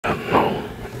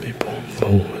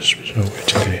moments. So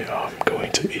today I'm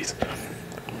going to eat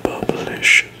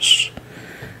Bubblicious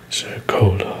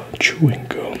Cola chewing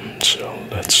gum. So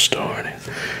let's start.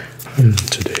 And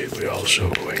today we're also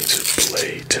going to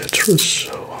play Tetris.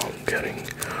 So I'm getting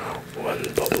one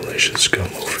Bubblicious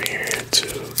gum over here to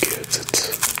get it.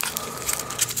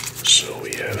 So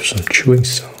we have some chewing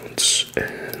sounds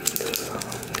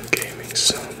and gaming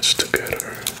sounds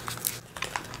together.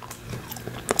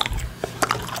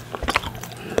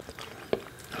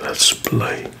 Let's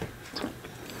play.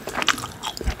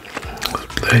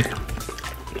 Let's play.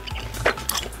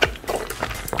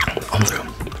 Okay.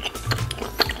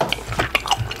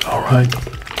 Alright.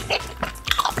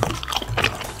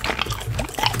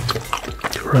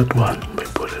 The red one, we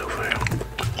put it over here.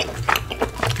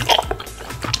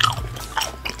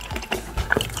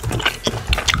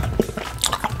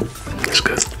 That's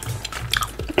good.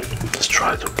 Let's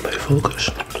try to play focus.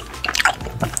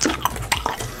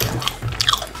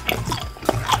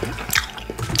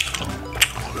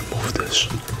 Remove this.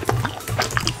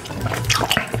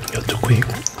 You have to quick,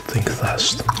 think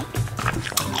fast.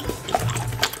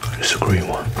 Here's the green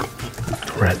one,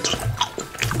 red,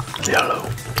 yellow.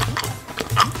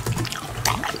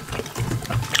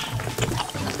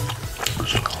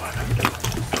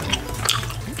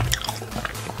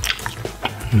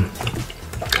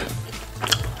 Okay.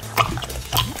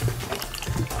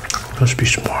 Let's be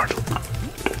smart.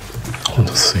 I want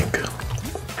to think.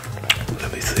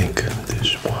 Let me think.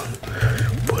 This one.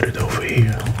 Put it over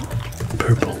here.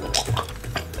 Purple.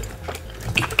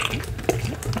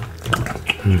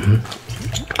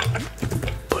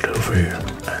 Put it over here,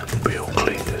 and we'll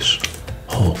clean this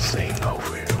whole thing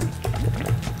over here.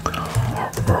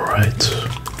 Alright.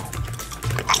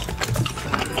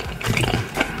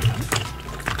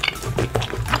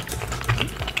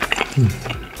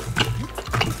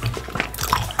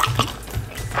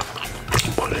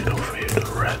 Put it over here, the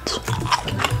red.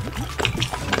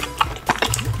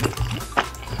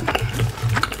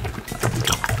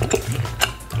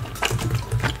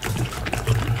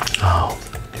 Now,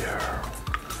 here,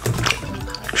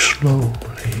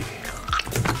 slowly.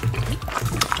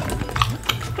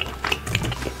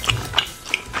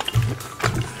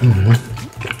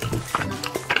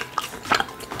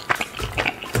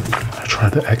 I try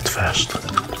to act fast.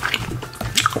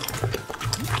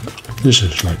 This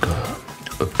is like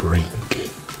a brain game.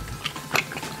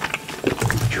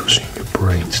 Using your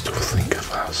brains to think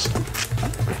fast.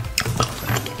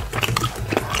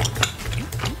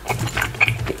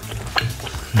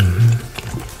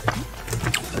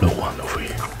 Blue one over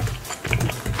here.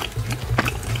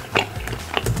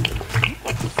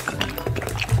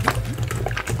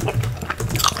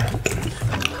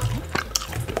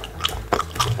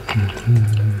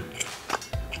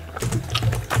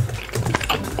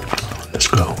 Let's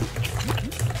go.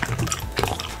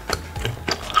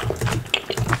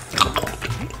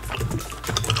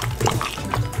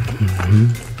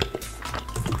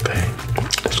 Okay,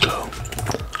 let's go.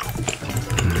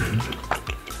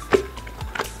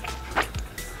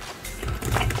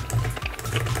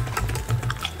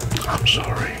 I'm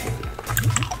sorry.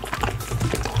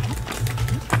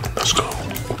 Let's go.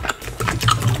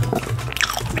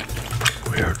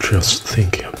 We are just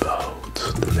thinking about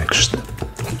the next step.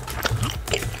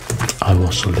 I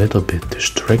was a little bit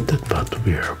distracted, but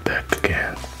we are back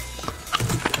again.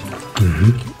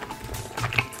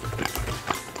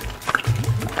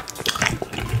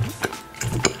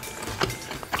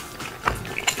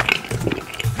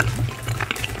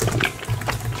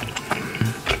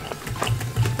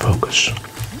 Focus.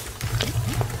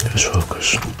 Just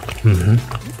focus.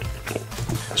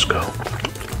 Let's go.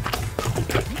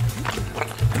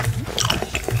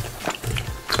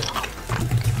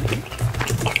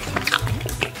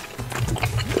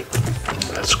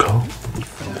 Let's go.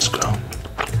 Let's go.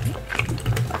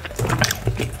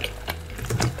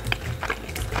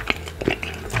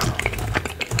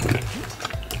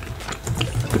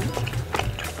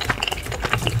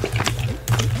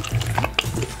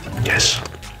 Yes.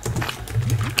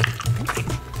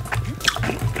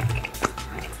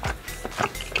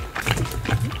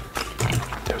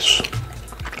 Yes.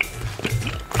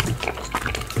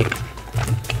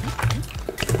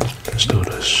 Let's do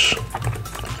this.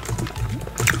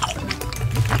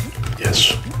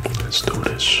 Yes, let's do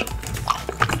this.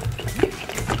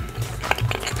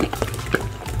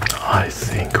 I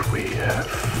think we have.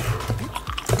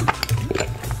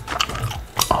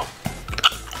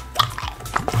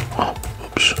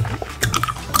 Oops.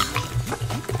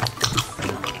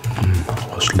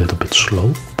 I was a little bit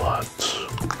slow, but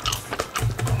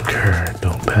don't care,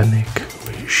 don't panic.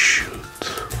 We should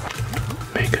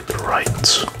make it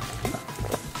right.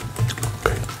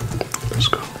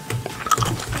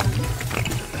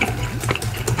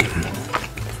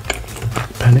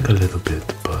 a little bit,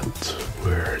 but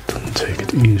we're gonna take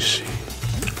it easy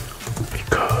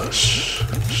because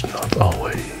it's not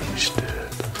always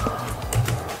that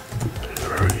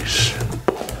very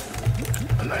simple.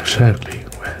 And exactly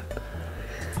when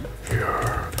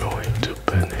you're going to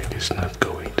panic, it's not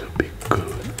going to be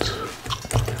good.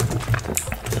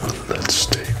 Let's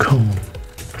stay calm.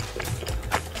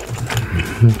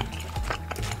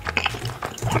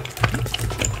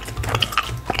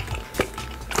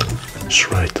 That's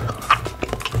right.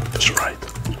 That's right.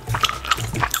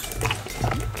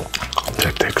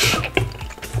 Tactics.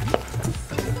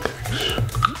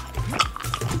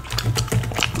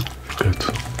 Good.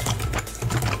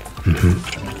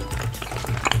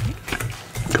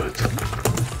 Good.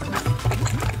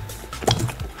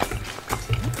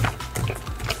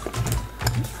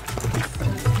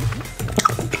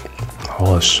 I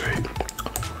always say, in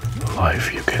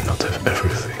life you cannot have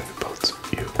everything, but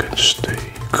you can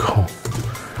stay calm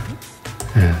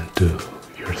and do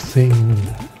your thing.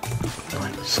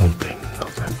 Like something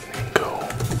not happening, go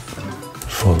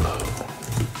follow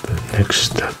the next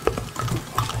step.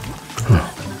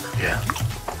 Yeah.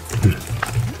 Good.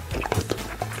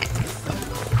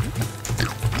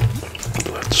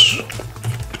 Let's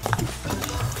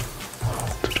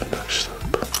to the next step.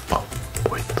 Oh,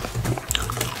 wait.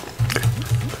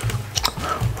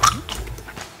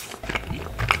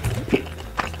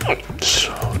 Okay.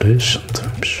 So this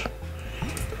sometimes.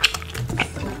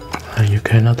 And you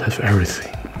cannot have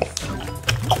everything.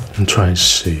 I'm trying to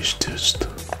say is just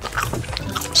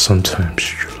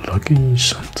sometimes you're lucky,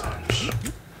 sometimes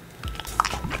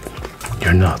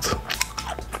you're not.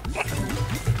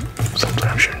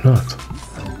 Sometimes you're not.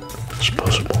 It's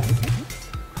possible.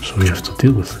 So you have to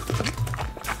deal with it.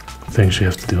 Things you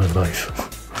have to do in life.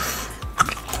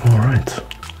 Alright.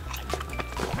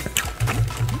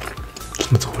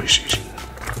 It's not always easy.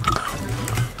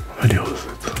 I deal with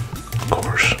it, of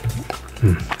course.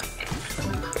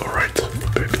 Alright,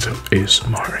 back to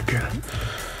ASMR again.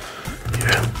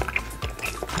 Yeah.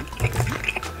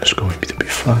 It's going to be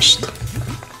fast.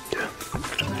 Yeah.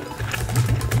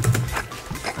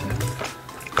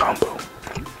 Combo.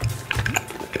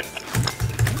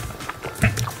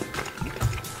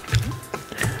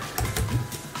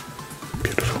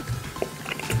 Beautiful.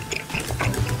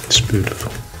 It's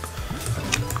beautiful.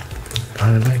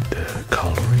 I like the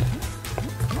coloring.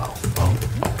 Oh.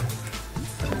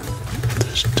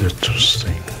 This Tetris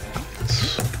thing.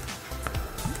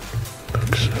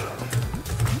 Looks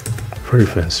very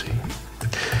fancy.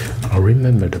 I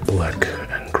remember the black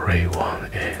and gray one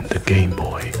in the Game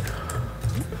Boy.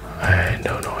 I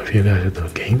don't know if you guys have the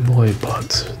Game Boy, but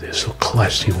this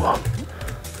classy one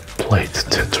played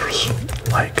Tetris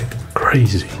like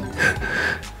crazy.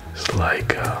 It's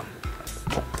like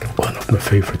one of my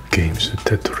favorite games,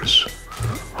 Tetris.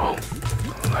 Oh,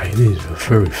 like this is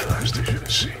very fast, as you can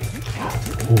see.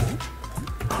 Oh.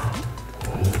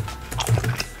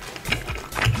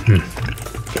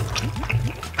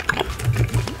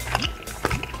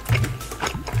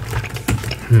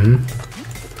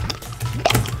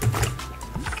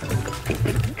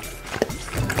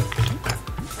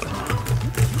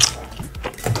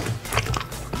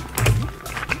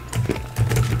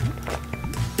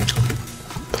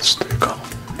 Let's stay calm.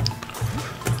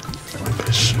 Like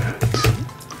I said,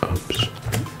 oops.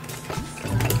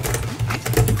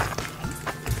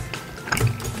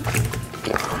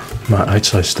 My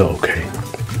eyesight's still okay,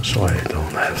 so I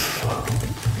don't have.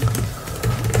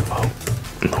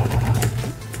 No.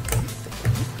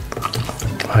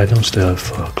 I don't still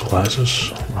have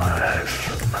glasses. I have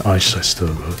my eyesight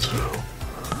still good, so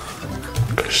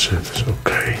like I said, it's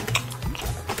okay.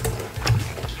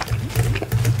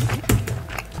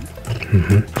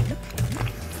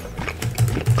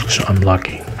 So I'm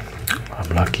lucky. I'm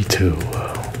lucky to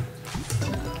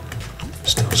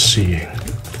still seeing.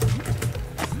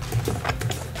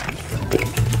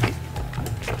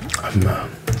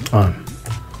 I'm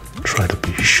trying to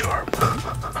be sharp.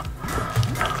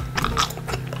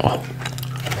 Oh,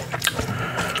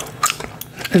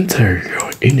 enter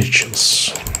your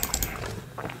initials.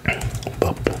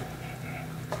 Bubble.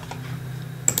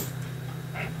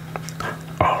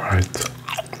 All right,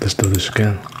 let's do this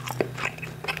again.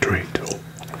 3, 2,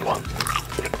 1.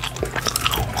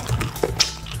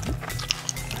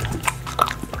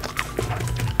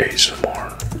 ASMR.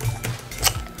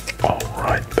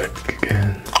 Alright, back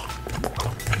again.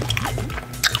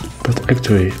 But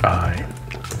actually I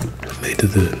made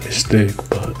the mistake,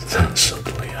 but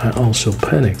suddenly I also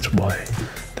panicked. Why?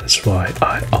 That's why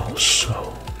I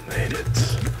also made it.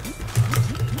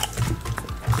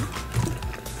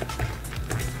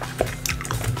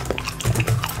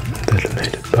 That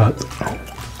made it God.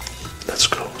 Let's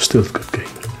go. Still a good game.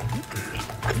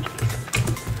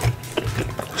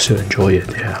 Still enjoy it,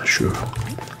 yeah, sure.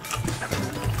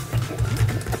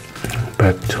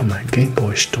 Back to my Game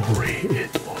Boy story,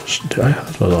 I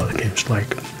had a lot of games like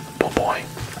Popeye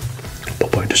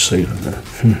the Sailor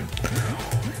Man.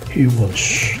 He was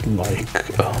like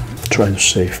trying to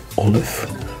save Olive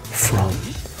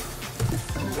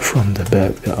from the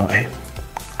bad guy.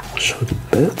 So the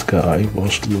bad guy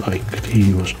was like,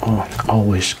 he was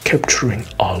always capturing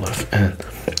Olive, and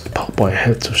Popeye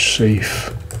had to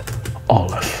save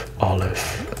Olive.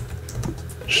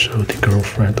 So the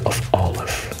girlfriend Olive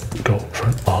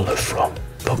from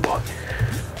Popeye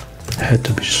had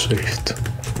to be saved.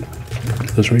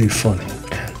 It was really funny,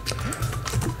 and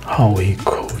how he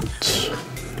could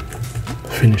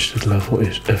finish the level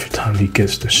is every time he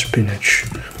gets the spinach,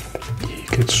 he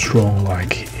gets strong,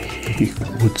 like he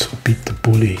would beat the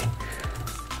bully.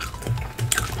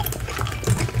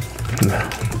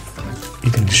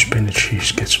 Eating the spinach, he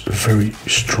gets very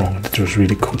strong. That was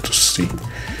really cool to see.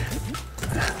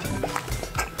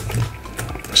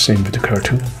 Same with the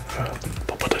cartoon,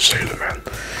 Popeye the Sailor Man.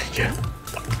 Yeah.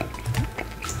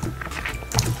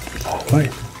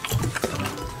 Alright.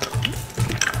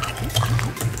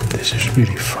 This is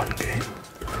really fun game.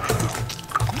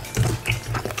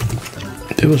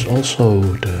 There was also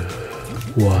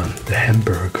the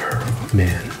hamburger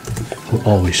man who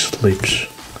always sleeps.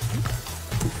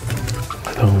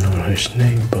 I don't know his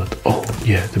name, but oh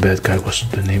yeah, the bad guy was,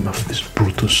 the name of this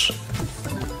Brutus.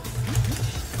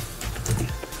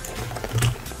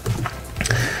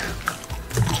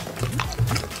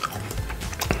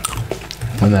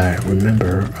 And I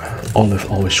remember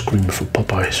Olive always screaming for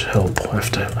Popeye's help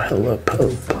after help.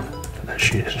 And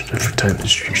every time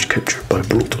she's captured by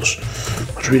Brutus.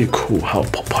 It was really cool how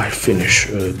Popeye finished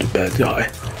the bad guy.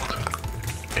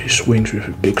 He swings with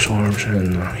his big arms,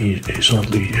 and he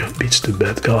suddenly beats the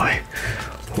bad guy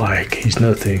like he's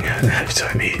nothing. Every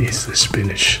time he eats the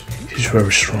spinach, he's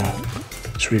very strong.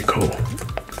 It's really cool.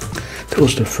 That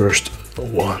was the first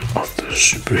one of the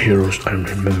superheroes I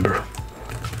remember.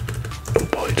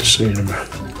 Popeye the Sailor Man.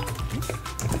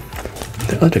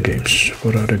 The other games,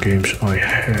 what other games I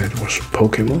had was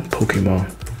Pokemon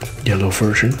Yellow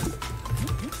version.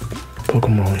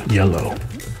 Pokemon Yellow.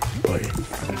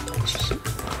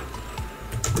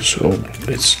 So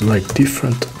it's like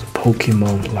different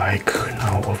Pokemon, like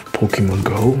now of Pokemon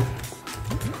Go.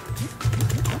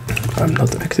 I'm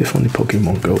not active on the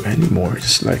Pokemon Go anymore.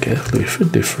 It's like a little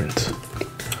bit different.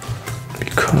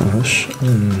 Because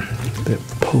the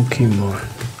Pokemon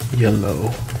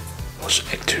Yellow was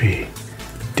actually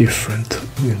different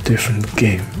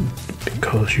game,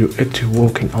 because you're actually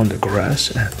walking on the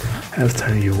grass, and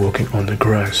after you're walking on the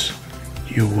grass,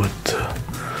 you would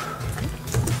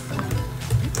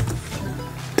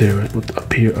there would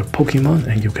appear a Pokemon,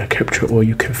 and you can capture or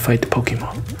you can fight the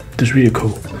Pokemon. It's really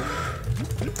cool.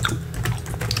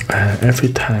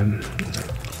 Every time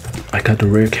I got the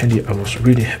rare candy, I was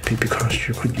really happy, because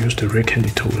you could use the rare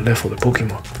candy to level the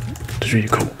Pokemon. It's really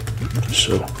cool.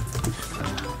 So,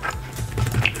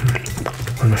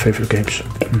 one of my favorite games.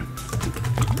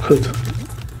 Good.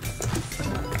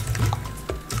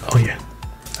 Oh yeah,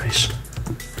 nice.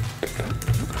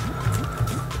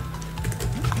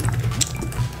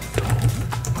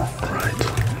 Alright,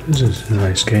 this is a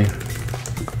nice game.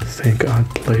 I think I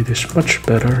play this much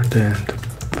better than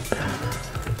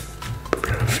the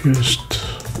previous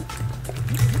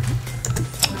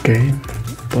game,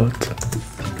 but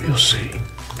we'll see.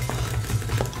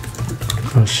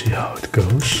 We'll see how it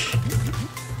goes.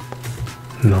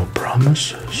 No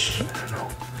promises, you know.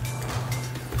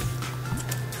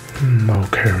 No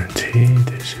guarantee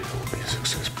this will be a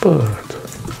success, but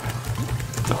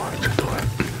going to do it.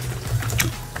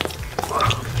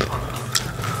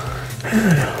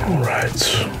 Yeah, alright,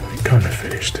 we're gonna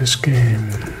finish this game.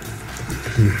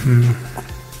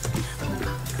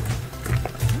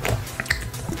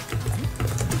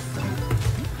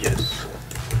 Yes.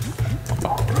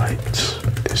 Alright,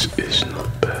 this is not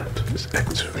bad. It's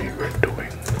actually we're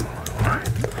doing alright.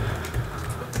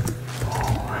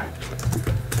 Alright.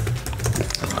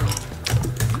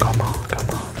 Come on.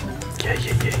 Yeah.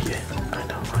 I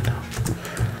know.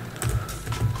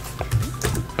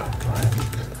 Alright.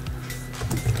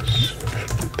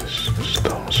 This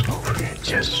stone's over here.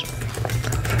 Yes.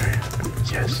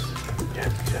 Yes.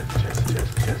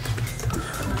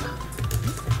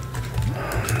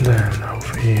 And then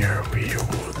over here we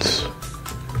would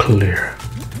clear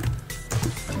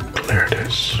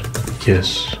this. Yes,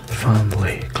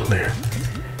 finally clear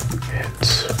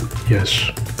it.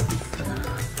 Yes,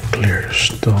 clear the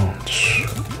stones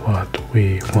what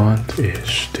we want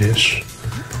is this.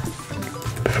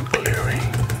 We're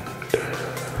clearing the...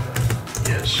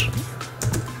 Yes.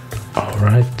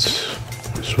 Alright,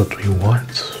 that's what we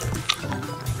want.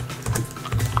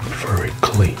 Very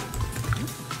clean.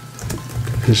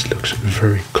 This looks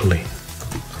very clean.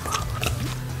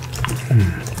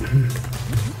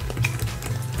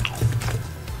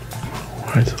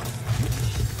 Alright.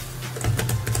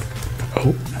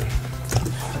 Oh.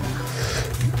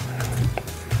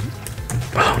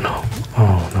 Oh no.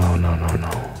 Oh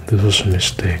no. This was a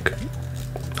mistake.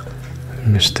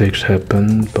 Mistakes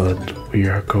happen, but we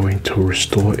are going to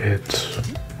restore it.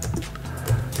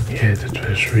 Yeah, that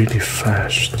was really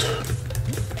fast.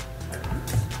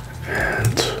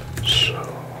 And so...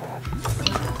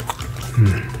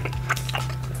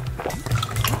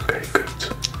 Okay, good.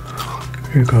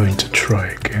 We're going to try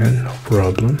again, no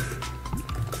problem.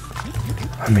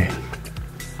 I mean,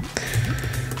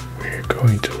 we're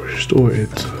going to restore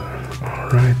it.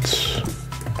 Alright.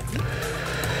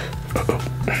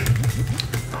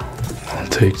 I'll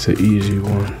take the easy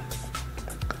one.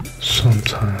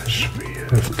 Sometimes we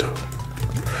have to...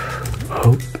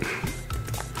 Oh.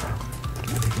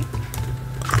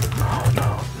 Oh no.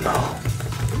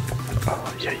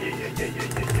 Oh yeah.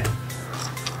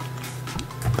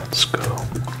 Let's go.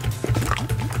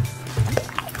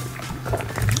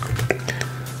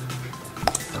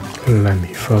 Let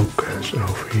me focus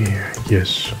over here.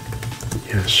 Yes.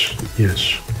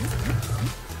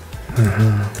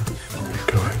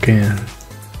 Go again.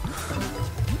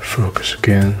 Focus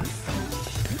again.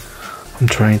 I'm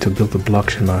trying to build the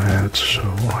blocks in my head so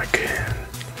I can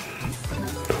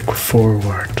look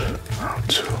forward how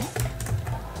to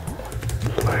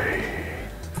play.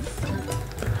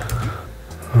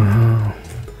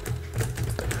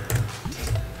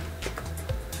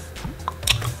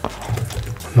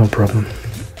 No problem.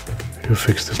 You'll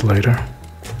fix this later.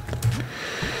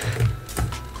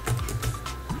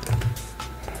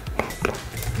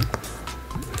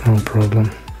 No problem.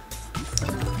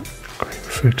 Going to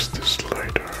fix this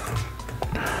later.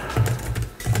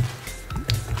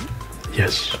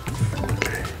 Yes.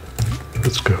 Okay.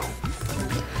 Let's go.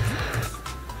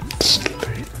 It's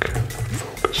like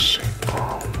focusing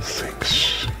on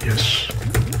things. Yes.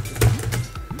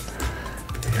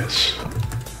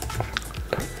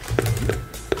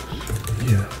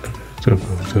 Yeah.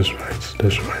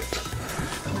 That's right.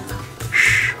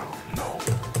 Shh. No.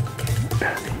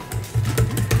 Any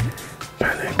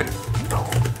panic. No.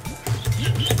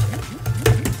 Just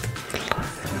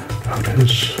how it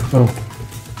is. Oh.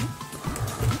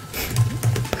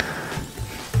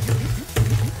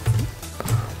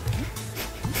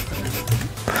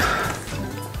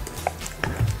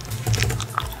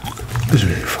 It's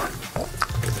really fun.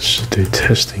 They're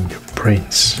testing your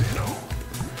brains, you know.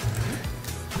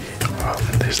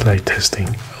 It's like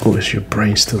testing, oh, is your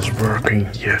brain still working?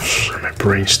 Yes, my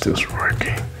brain still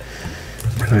working.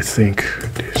 And I think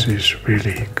this is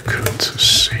really good to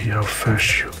see how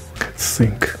fast you can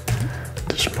think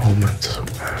this moment.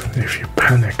 And if you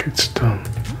panic, it's done.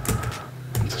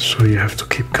 So you have to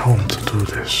keep calm to do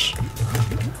this.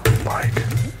 Like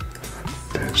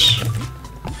this.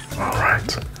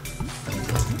 Alright.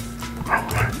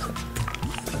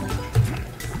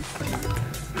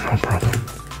 No problem.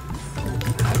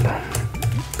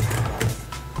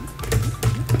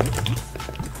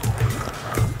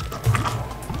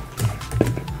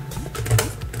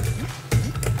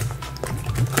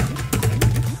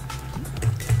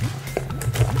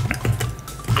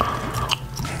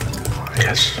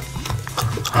 Yes.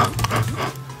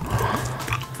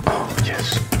 Oh,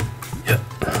 yes. Yeah.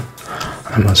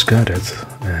 I must got it.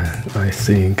 And I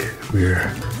think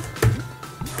we're...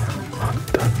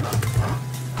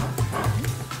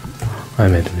 I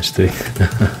made a mistake.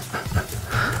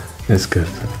 It's good.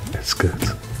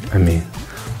 I mean,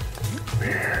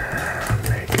 we're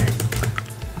making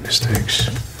mistakes.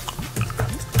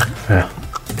 Yeah.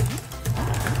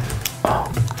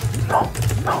 Oh, no.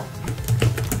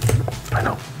 I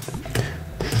know.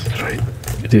 It's very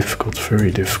difficult,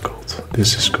 very difficult.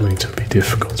 This is going to be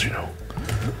difficult, you know.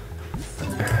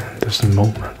 And there's the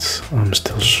moment I'm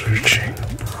still searching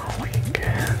how we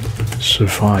can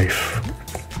survive.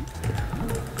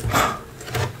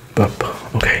 But,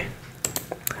 okay.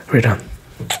 We're done.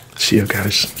 See you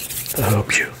guys. I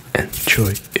hope you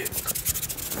enjoyed